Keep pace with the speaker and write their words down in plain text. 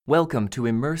Welcome to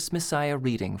Immerse Messiah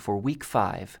Reading for Week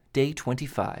 5, Day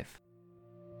 25.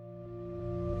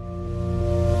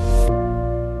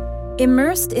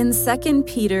 Immersed in 2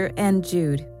 Peter and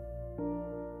Jude.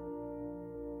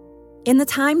 In the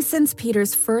time since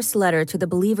Peter's first letter to the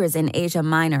believers in Asia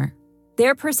Minor,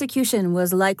 their persecution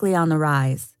was likely on the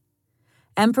rise.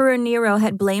 Emperor Nero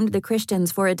had blamed the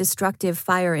Christians for a destructive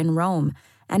fire in Rome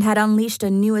and had unleashed a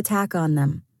new attack on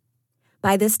them.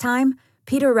 By this time,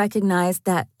 Peter recognized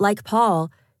that, like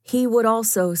Paul, he would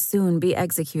also soon be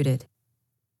executed.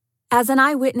 As an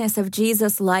eyewitness of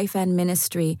Jesus' life and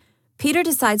ministry, Peter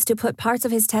decides to put parts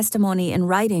of his testimony in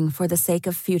writing for the sake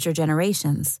of future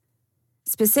generations.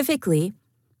 Specifically,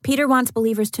 Peter wants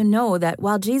believers to know that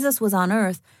while Jesus was on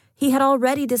earth, he had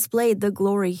already displayed the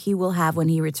glory he will have when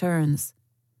he returns.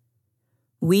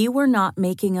 We were not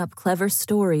making up clever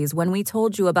stories when we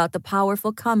told you about the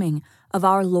powerful coming of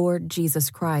our Lord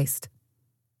Jesus Christ.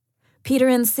 Peter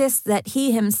insists that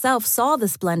he himself saw the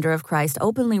splendor of Christ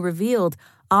openly revealed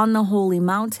on the holy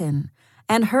mountain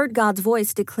and heard God's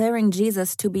voice declaring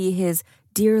Jesus to be his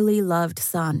dearly loved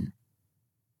Son.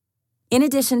 In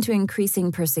addition to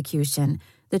increasing persecution,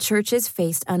 the churches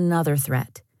faced another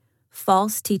threat.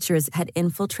 False teachers had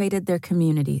infiltrated their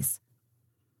communities.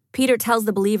 Peter tells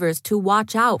the believers to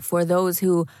watch out for those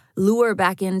who lure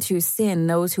back into sin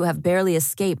those who have barely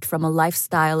escaped from a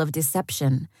lifestyle of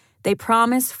deception. They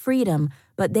promise freedom,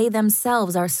 but they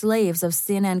themselves are slaves of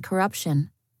sin and corruption.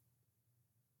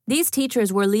 These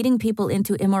teachers were leading people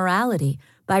into immorality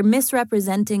by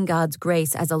misrepresenting God's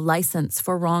grace as a license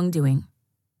for wrongdoing.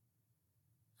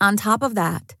 On top of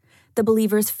that, the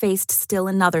believers faced still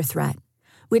another threat,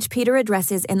 which Peter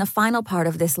addresses in the final part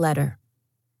of this letter.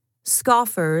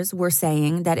 Scoffers were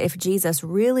saying that if Jesus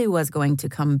really was going to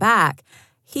come back,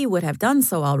 he would have done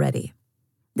so already.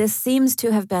 This seems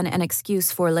to have been an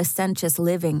excuse for licentious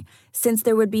living, since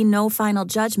there would be no final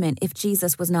judgment if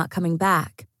Jesus was not coming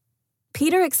back.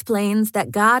 Peter explains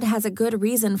that God has a good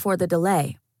reason for the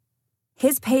delay.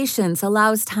 His patience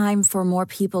allows time for more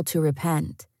people to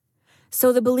repent.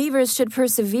 So the believers should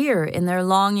persevere in their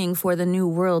longing for the new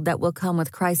world that will come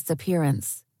with Christ's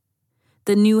appearance.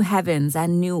 The new heavens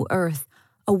and new earth,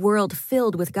 a world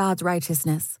filled with God's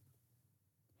righteousness.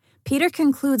 Peter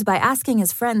concludes by asking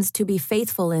his friends to be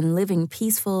faithful in living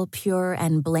peaceful, pure,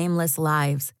 and blameless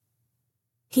lives.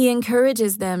 He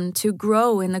encourages them to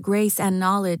grow in the grace and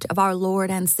knowledge of our Lord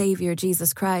and Savior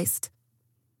Jesus Christ.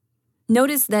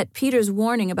 Notice that Peter's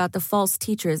warning about the false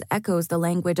teachers echoes the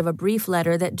language of a brief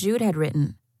letter that Jude had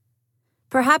written.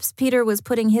 Perhaps Peter was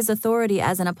putting his authority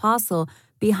as an apostle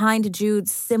behind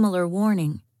Jude's similar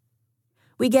warning.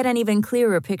 We get an even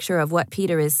clearer picture of what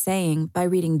Peter is saying by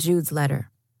reading Jude's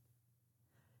letter.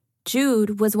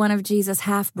 Jude was one of Jesus'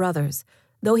 half-brothers,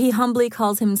 though he humbly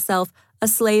calls himself a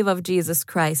slave of Jesus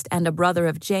Christ and a brother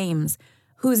of James,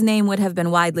 whose name would have been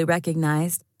widely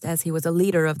recognized, as he was a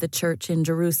leader of the church in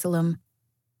Jerusalem.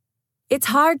 It's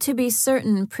hard to be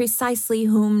certain precisely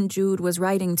whom Jude was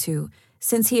writing to,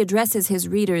 since he addresses his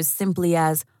readers simply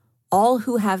as all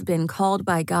who have been called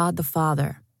by God the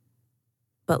Father.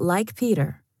 But like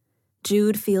Peter,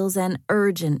 Jude feels an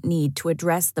urgent need to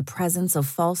address the presence of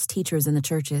false teachers in the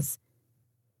churches.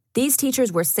 These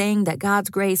teachers were saying that God's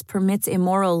grace permits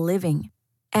immoral living,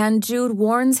 and Jude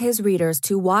warns his readers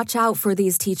to watch out for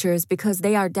these teachers because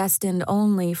they are destined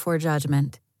only for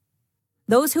judgment.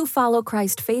 Those who follow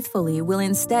Christ faithfully will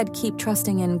instead keep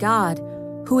trusting in God,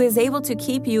 who is able to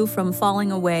keep you from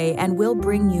falling away and will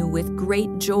bring you with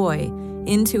great joy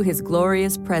into his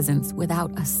glorious presence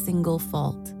without a single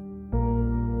fault.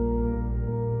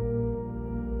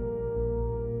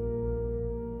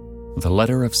 The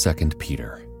letter of 2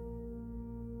 Peter.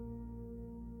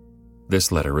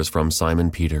 This letter is from Simon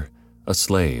Peter, a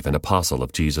slave and apostle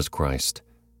of Jesus Christ.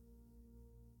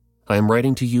 I am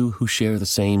writing to you who share the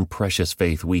same precious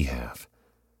faith we have.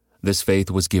 This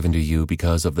faith was given to you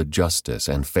because of the justice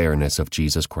and fairness of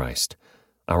Jesus Christ,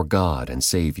 our God and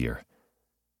Savior.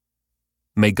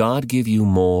 May God give you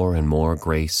more and more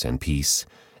grace and peace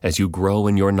as you grow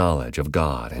in your knowledge of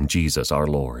God and Jesus our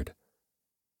Lord.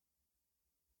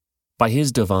 By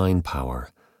His divine power,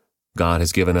 God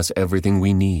has given us everything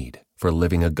we need for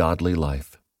living a godly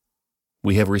life.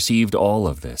 We have received all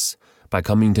of this by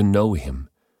coming to know Him,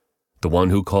 the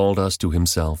one who called us to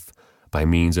Himself by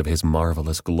means of His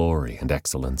marvelous glory and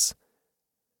excellence.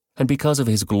 And because of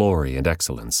His glory and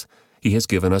excellence, He has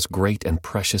given us great and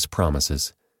precious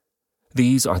promises.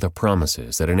 These are the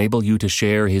promises that enable you to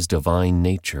share His divine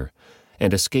nature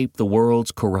and escape the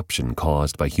world's corruption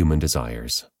caused by human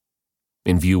desires.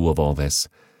 In view of all this,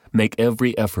 make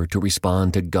every effort to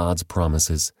respond to God's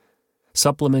promises.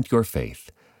 Supplement your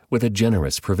faith with a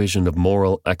generous provision of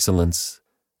moral excellence,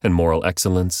 and moral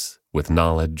excellence with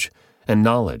knowledge, and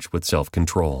knowledge with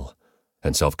self-control,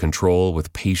 and self-control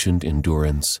with patient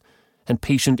endurance, and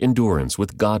patient endurance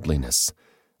with godliness,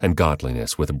 and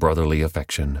godliness with brotherly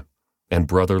affection, and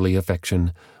brotherly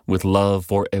affection with love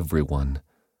for everyone.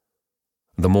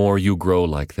 The more you grow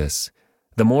like this,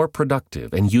 the more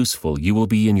productive and useful you will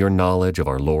be in your knowledge of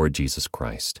our Lord Jesus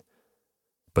Christ.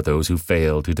 But those who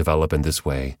fail to develop in this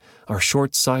way are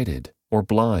short-sighted or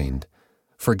blind,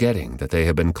 forgetting that they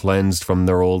have been cleansed from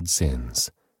their old sins.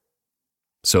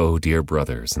 So, dear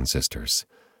brothers and sisters,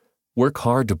 work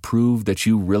hard to prove that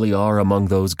you really are among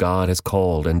those God has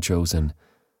called and chosen.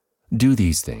 Do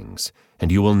these things, and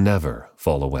you will never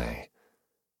fall away.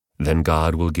 Then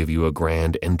God will give you a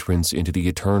grand entrance into the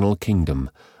eternal kingdom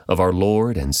of our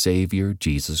Lord and Savior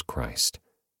Jesus Christ.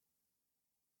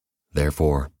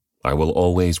 Therefore, I will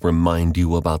always remind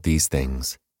you about these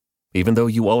things, even though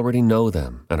you already know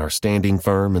them and are standing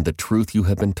firm in the truth you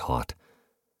have been taught.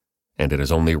 And it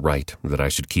is only right that I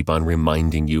should keep on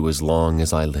reminding you as long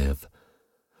as I live.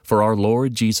 For our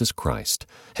Lord Jesus Christ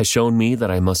has shown me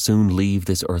that I must soon leave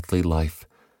this earthly life,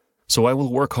 so I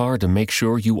will work hard to make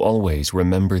sure you always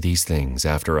remember these things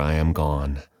after I am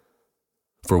gone.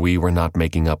 For we were not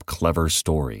making up clever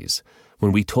stories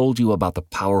when we told you about the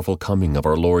powerful coming of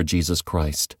our Lord Jesus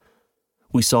Christ.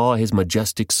 We saw his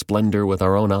majestic splendor with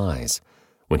our own eyes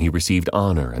when he received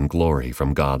honor and glory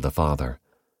from God the Father.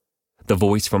 The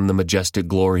voice from the majestic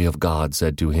glory of God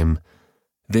said to him,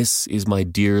 "This is my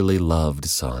dearly loved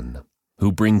Son,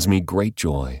 who brings me great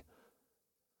joy."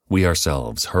 We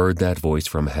ourselves heard that voice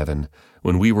from heaven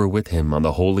when we were with him on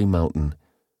the holy mountain.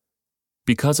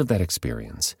 Because of that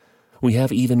experience, we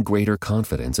have even greater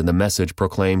confidence in the message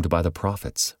proclaimed by the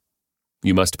prophets.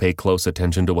 You must pay close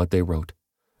attention to what they wrote,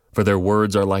 for their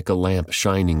words are like a lamp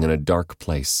shining in a dark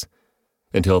place,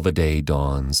 until the day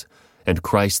dawns, and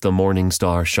Christ the morning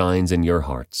star shines in your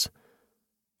hearts.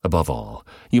 Above all,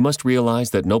 you must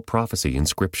realize that no prophecy in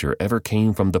Scripture ever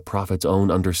came from the prophet's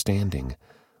own understanding,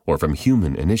 or from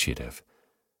human initiative.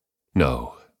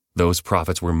 No, those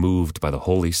prophets were moved by the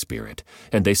Holy Spirit,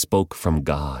 and they spoke from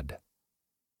God.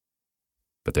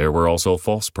 But there were also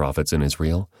false prophets in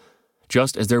Israel,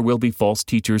 just as there will be false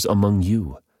teachers among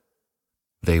you.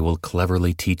 They will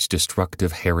cleverly teach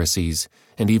destructive heresies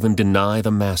and even deny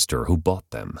the master who bought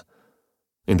them.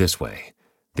 In this way,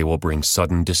 they will bring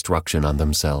sudden destruction on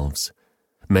themselves.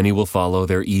 Many will follow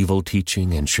their evil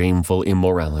teaching and shameful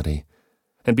immorality,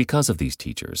 and because of these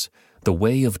teachers, the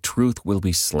way of truth will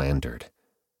be slandered.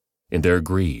 In their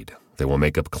greed, they will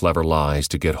make up clever lies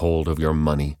to get hold of your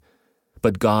money,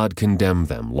 but God condemned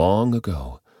them long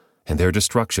ago, and their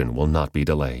destruction will not be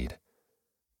delayed.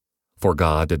 For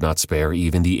God did not spare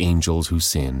even the angels who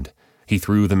sinned. He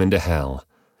threw them into hell,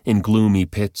 in gloomy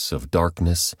pits of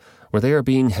darkness, where they are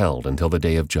being held until the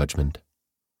day of judgment.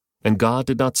 And God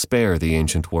did not spare the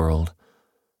ancient world,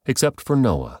 except for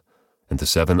Noah and the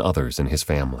 7 others in his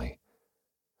family.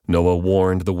 Noah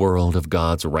warned the world of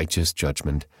God's righteous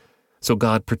judgment, so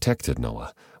God protected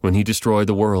Noah when he destroyed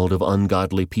the world of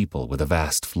ungodly people with a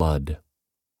vast flood.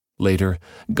 Later,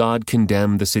 God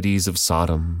condemned the cities of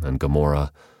Sodom and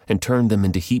Gomorrah and turned them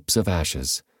into heaps of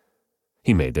ashes.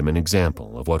 He made them an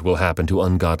example of what will happen to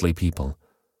ungodly people.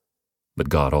 But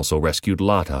God also rescued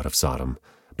Lot out of Sodom,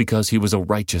 because he was a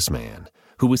righteous man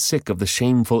who was sick of the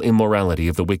shameful immorality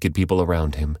of the wicked people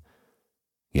around him.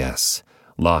 Yes,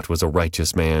 Lot was a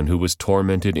righteous man who was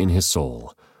tormented in his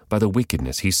soul by the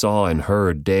wickedness he saw and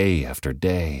heard day after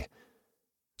day.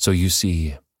 So you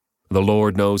see, the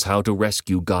Lord knows how to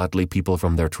rescue godly people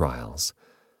from their trials,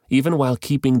 even while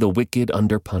keeping the wicked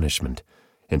under punishment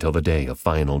until the day of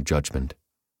final judgment.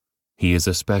 He is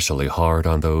especially hard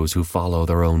on those who follow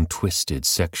their own twisted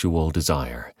sexual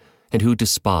desire and who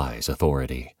despise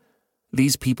authority.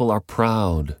 These people are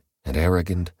proud and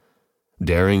arrogant,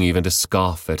 daring even to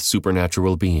scoff at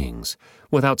supernatural beings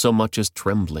without so much as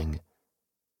trembling.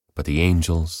 But the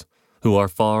angels, who are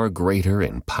far greater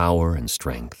in power and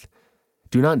strength,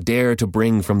 do not dare to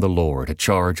bring from the Lord a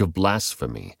charge of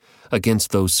blasphemy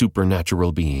against those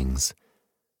supernatural beings.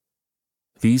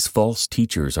 These false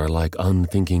teachers are like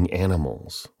unthinking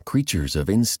animals, creatures of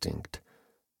instinct,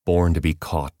 born to be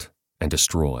caught and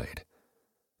destroyed.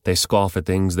 They scoff at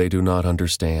things they do not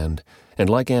understand, and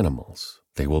like animals,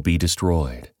 they will be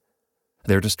destroyed.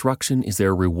 Their destruction is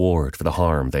their reward for the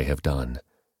harm they have done.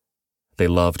 They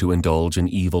love to indulge in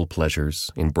evil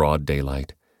pleasures in broad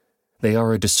daylight. They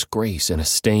are a disgrace and a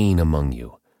stain among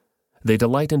you. They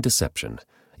delight in deception,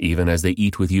 even as they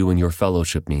eat with you in your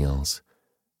fellowship meals.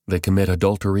 They commit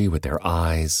adultery with their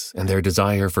eyes, and their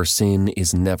desire for sin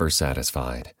is never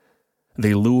satisfied.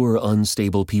 They lure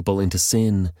unstable people into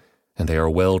sin, and they are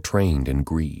well trained in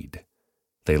greed.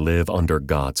 They live under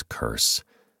God's curse.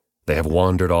 They have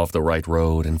wandered off the right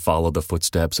road and followed the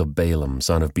footsteps of Balaam,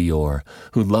 son of Beor,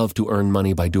 who loved to earn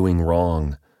money by doing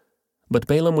wrong. But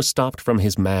Balaam was stopped from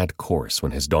his mad course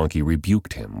when his donkey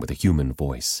rebuked him with a human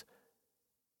voice.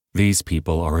 These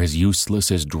people are as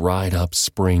useless as dried-up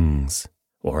springs,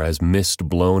 or as mist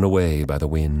blown away by the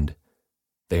wind.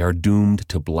 They are doomed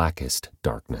to blackest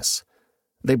darkness.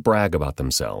 They brag about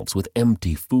themselves with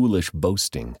empty, foolish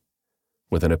boasting.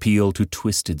 With an appeal to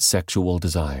twisted sexual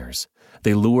desires,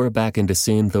 they lure back into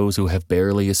sin those who have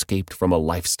barely escaped from a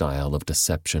lifestyle of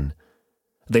deception.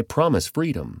 They promise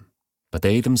freedom, but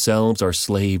they themselves are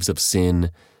slaves of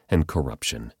sin and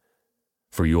corruption.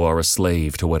 For you are a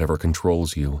slave to whatever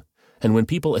controls you, and when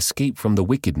people escape from the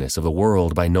wickedness of the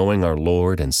world by knowing our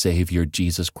Lord and Savior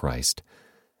Jesus Christ,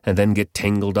 and then get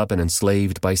tangled up and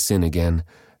enslaved by sin again,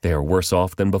 they are worse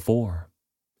off than before.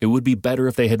 It would be better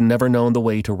if they had never known the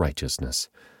way to righteousness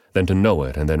than to know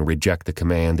it and then reject the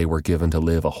command they were given to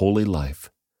live a holy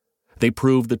life. They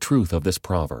prove the truth of this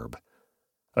proverb.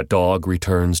 A dog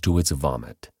returns to its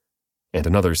vomit. And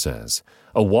another says,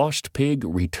 a washed pig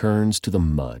returns to the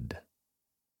mud.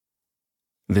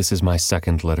 This is my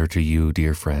second letter to you,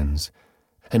 dear friends,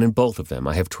 and in both of them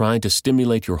I have tried to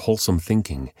stimulate your wholesome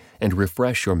thinking and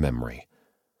refresh your memory.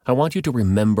 I want you to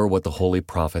remember what the holy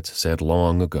prophets said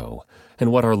long ago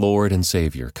and what our Lord and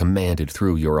Savior commanded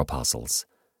through your apostles.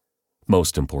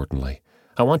 Most importantly,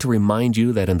 I want to remind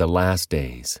you that in the last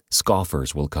days,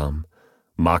 scoffers will come,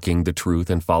 mocking the truth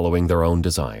and following their own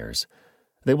desires.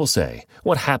 They will say,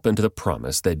 what happened to the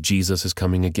promise that Jesus is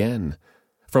coming again?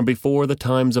 From before the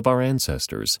times of our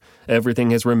ancestors,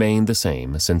 everything has remained the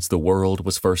same since the world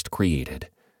was first created.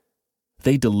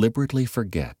 They deliberately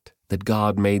forget that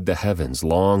God made the heavens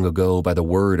long ago by the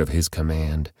word of his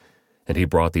command, and he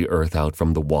brought the earth out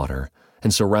from the water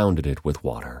and surrounded it with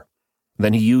water.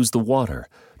 Then he used the water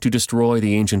to destroy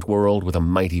the ancient world with a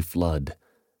mighty flood.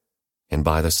 And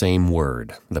by the same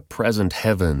word, the present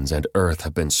heavens and earth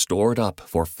have been stored up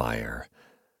for fire.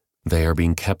 They are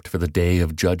being kept for the day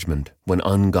of judgment, when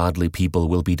ungodly people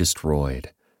will be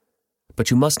destroyed.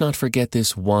 But you must not forget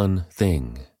this one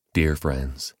thing, dear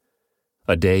friends.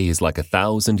 A day is like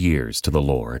 1,000 years to the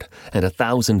Lord, and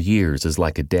 1,000 years is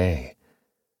like a day.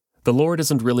 The Lord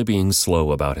isn't really being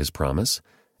slow about his promise,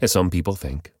 as some people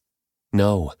think.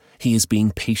 No, he is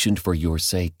being patient for your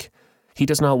sake. He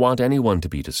does not want anyone to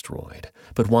be destroyed,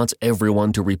 but wants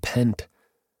everyone to repent.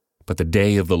 But the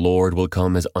day of the Lord will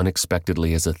come as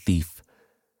unexpectedly as a thief.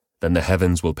 Then the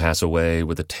heavens will pass away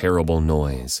with a terrible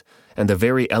noise, and the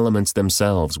very elements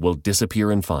themselves will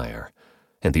disappear in fire,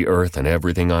 and the earth and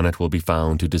everything on it will be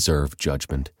found to deserve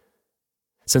judgment.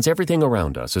 Since everything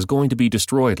around us is going to be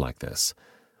destroyed like this,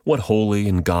 what holy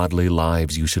and godly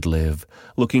lives you should live,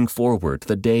 looking forward to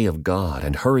the day of God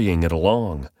and hurrying it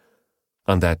along.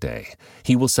 On that day,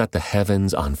 he will set the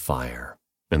heavens on fire,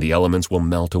 and the elements will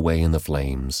melt away in the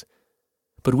flames.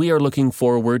 But we are looking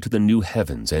forward to the new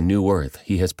heavens and new earth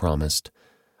he has promised,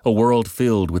 a world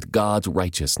filled with God's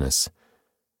righteousness.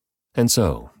 And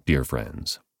so, dear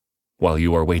friends, while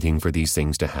you are waiting for these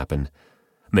things to happen,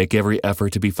 make every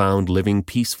effort to be found living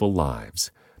peaceful lives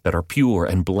that are pure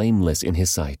and blameless in his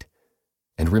sight.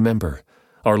 And remember,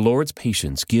 our Lord's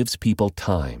patience gives people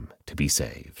time to be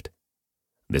saved.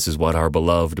 This is what our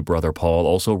beloved brother Paul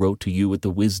also wrote to you with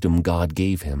the wisdom God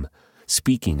gave him,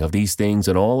 speaking of these things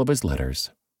in all of his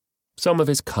letters. Some of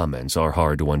his comments are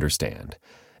hard to understand,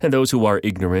 and those who are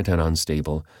ignorant and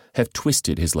unstable have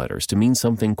twisted his letters to mean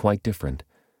something quite different,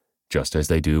 just as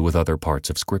they do with other parts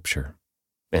of Scripture,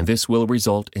 and this will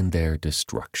result in their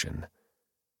destruction.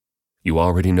 You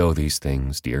already know these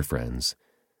things, dear friends,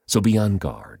 so be on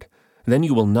guard. Then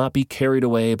you will not be carried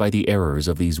away by the errors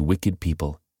of these wicked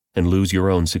people and lose your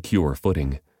own secure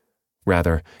footing.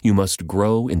 Rather, you must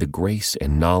grow in the grace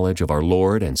and knowledge of our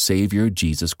Lord and Savior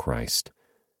Jesus Christ.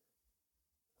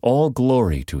 All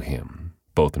glory to him,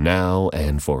 both now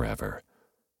and forever.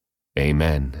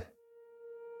 Amen.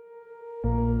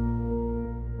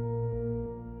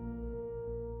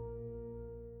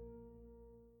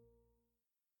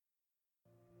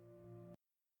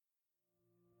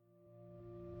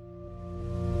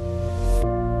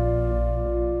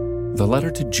 The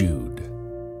letter to Jude.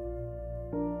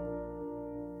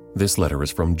 This letter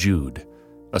is from Jude,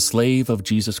 a slave of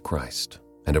Jesus Christ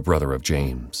and a brother of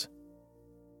James.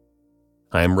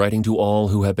 I am writing to all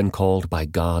who have been called by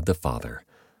God the Father,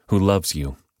 who loves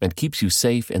you and keeps you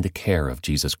safe in the care of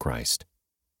Jesus Christ.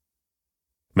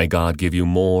 May God give you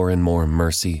more and more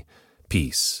mercy,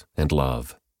 peace, and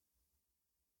love.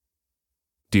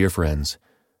 Dear friends,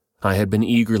 I had been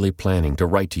eagerly planning to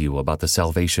write to you about the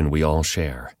salvation we all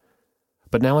share.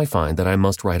 But now I find that I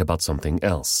must write about something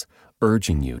else,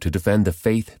 urging you to defend the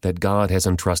faith that God has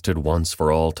entrusted once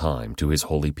for all time to His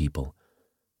holy people.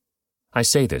 I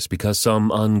say this because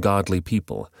some ungodly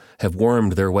people have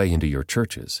wormed their way into your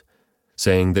churches,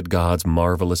 saying that God's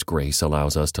marvelous grace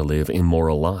allows us to live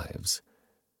immoral lives.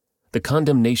 The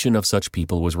condemnation of such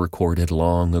people was recorded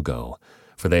long ago,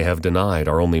 for they have denied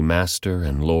our only Master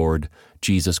and Lord,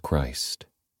 Jesus Christ.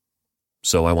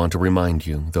 So I want to remind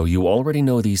you, though you already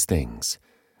know these things,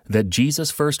 that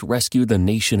Jesus first rescued the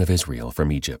nation of Israel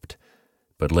from Egypt,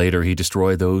 but later He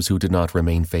destroyed those who did not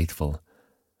remain faithful.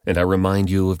 And I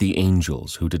remind you of the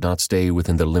angels who did not stay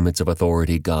within the limits of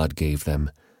authority God gave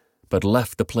them, but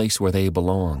left the place where they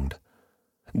belonged.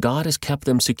 God has kept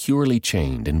them securely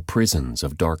chained in prisons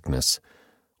of darkness,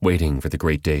 waiting for the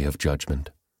great day of judgment.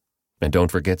 And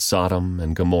don't forget Sodom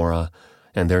and Gomorrah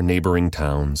and their neighboring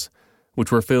towns,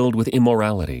 which were filled with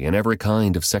immorality and every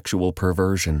kind of sexual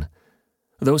perversion.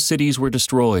 Those cities were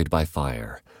destroyed by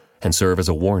fire and serve as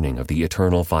a warning of the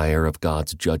eternal fire of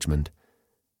God's judgment.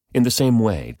 In the same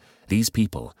way, these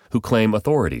people, who claim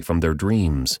authority from their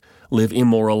dreams, live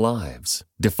immoral lives,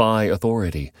 defy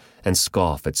authority, and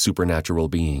scoff at supernatural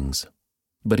beings.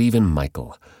 But even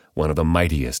Michael, one of the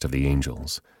mightiest of the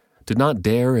angels, did not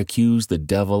dare accuse the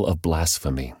devil of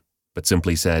blasphemy, but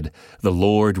simply said, "The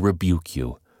Lord rebuke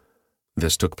you."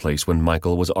 This took place when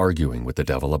Michael was arguing with the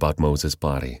devil about Moses'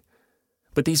 body.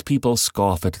 But these people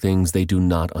scoff at things they do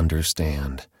not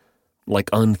understand. Like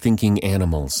unthinking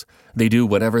animals, they do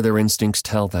whatever their instincts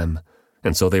tell them,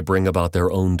 and so they bring about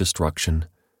their own destruction.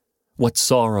 What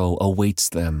sorrow awaits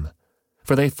them!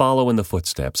 For they follow in the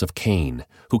footsteps of Cain,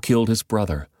 who killed his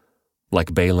brother.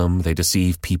 Like Balaam, they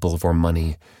deceive people for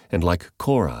money, and like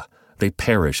Korah, they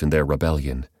perish in their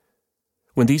rebellion.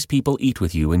 When these people eat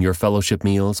with you in your fellowship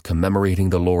meals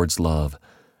commemorating the Lord's love,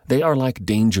 they are like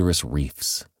dangerous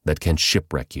reefs that can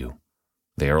shipwreck you.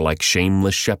 They are like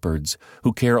shameless shepherds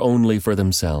who care only for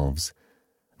themselves.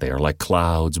 They are like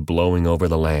clouds blowing over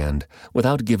the land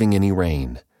without giving any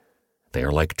rain. They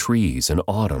are like trees in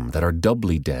autumn that are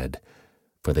doubly dead,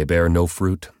 for they bear no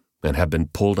fruit and have been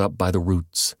pulled up by the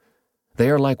roots. They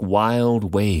are like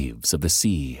wild waves of the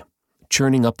sea,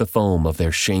 churning up the foam of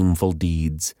their shameful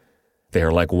deeds. They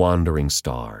are like wandering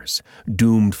stars,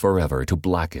 doomed forever to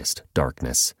blackest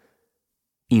darkness.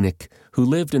 Enoch, who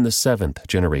lived in the 7th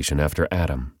generation after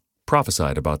Adam,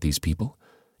 prophesied about these people.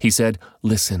 He said,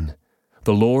 "Listen,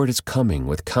 the Lord is coming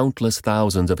with countless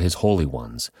thousands of His holy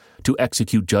ones to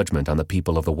execute judgment on the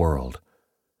people of the world.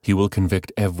 He will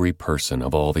convict every person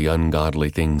of all the ungodly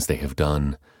things they have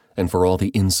done, and for all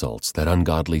the insults that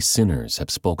ungodly sinners have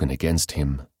spoken against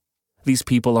Him. These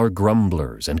people are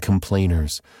grumblers and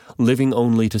complainers, living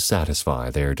only to satisfy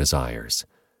their desires.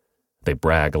 They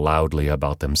brag loudly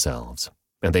about themselves,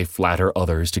 and they flatter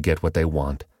others to get what they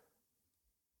want.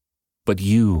 But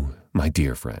you, my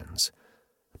dear friends,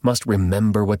 must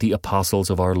remember what the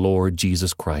apostles of our Lord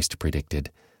Jesus Christ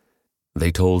predicted.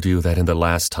 They told you that in the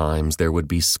last times there would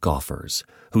be scoffers,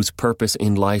 whose purpose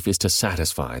in life is to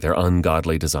satisfy their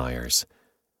ungodly desires.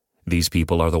 These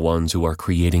people are the ones who are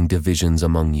creating divisions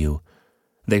among you.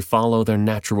 They follow their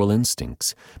natural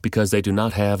instincts because they do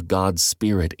not have God's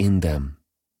Spirit in them.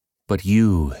 But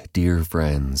you, dear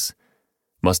friends,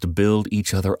 must build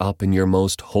each other up in your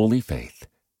most holy faith.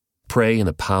 Pray in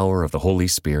the power of the Holy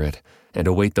Spirit and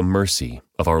await the mercy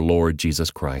of our Lord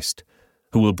Jesus Christ,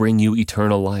 who will bring you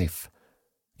eternal life.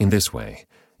 In this way,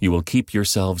 you will keep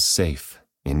yourselves safe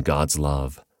in God's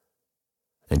love.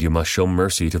 And you must show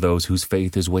mercy to those whose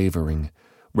faith is wavering.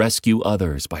 Rescue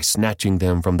others by snatching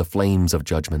them from the flames of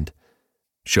judgment.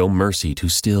 Show mercy to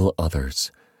still others,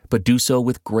 but do so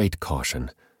with great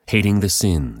caution, hating the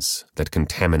sins that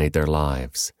contaminate their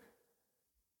lives.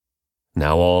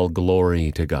 Now all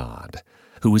glory to God,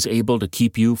 who is able to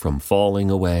keep you from falling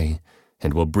away,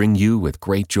 and will bring you with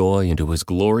great joy into His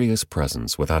glorious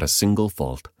presence without a single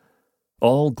fault.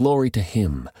 All glory to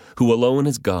Him, who alone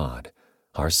is God,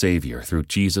 our Savior through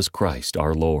Jesus Christ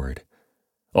our Lord.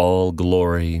 All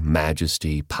glory,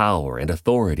 majesty, power, and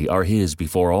authority are His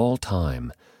before all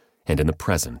time, and in the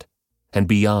present, and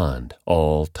beyond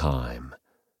all time.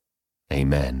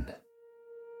 Amen.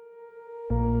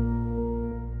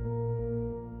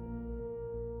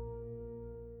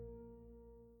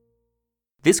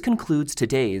 This concludes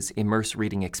today's Immerse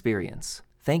reading experience.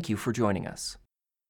 Thank you for joining us.